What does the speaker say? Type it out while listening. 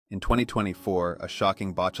In 2024, a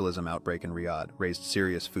shocking botulism outbreak in Riyadh raised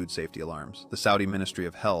serious food safety alarms. The Saudi Ministry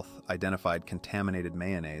of Health identified contaminated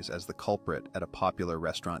mayonnaise as the culprit at a popular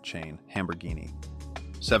restaurant chain, Hamburgini.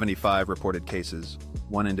 75 reported cases.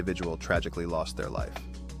 One individual tragically lost their life.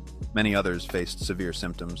 Many others faced severe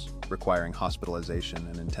symptoms, requiring hospitalization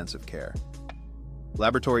and intensive care.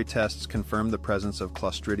 Laboratory tests confirmed the presence of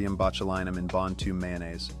Clostridium botulinum in Bon 2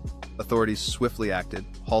 mayonnaise. Authorities swiftly acted,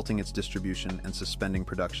 halting its distribution and suspending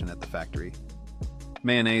production at the factory.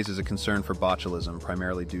 Mayonnaise is a concern for botulism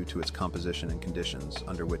primarily due to its composition and conditions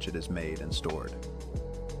under which it is made and stored.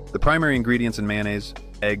 The primary ingredients in mayonnaise,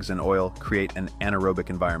 eggs and oil, create an anaerobic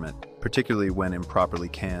environment, particularly when improperly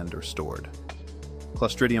canned or stored.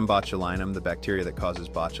 Clostridium botulinum, the bacteria that causes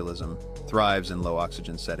botulism, thrives in low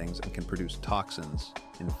oxygen settings and can produce toxins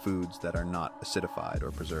in foods that are not acidified or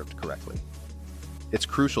preserved correctly. It's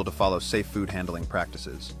crucial to follow safe food handling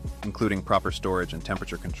practices, including proper storage and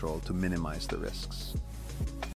temperature control to minimize the risks.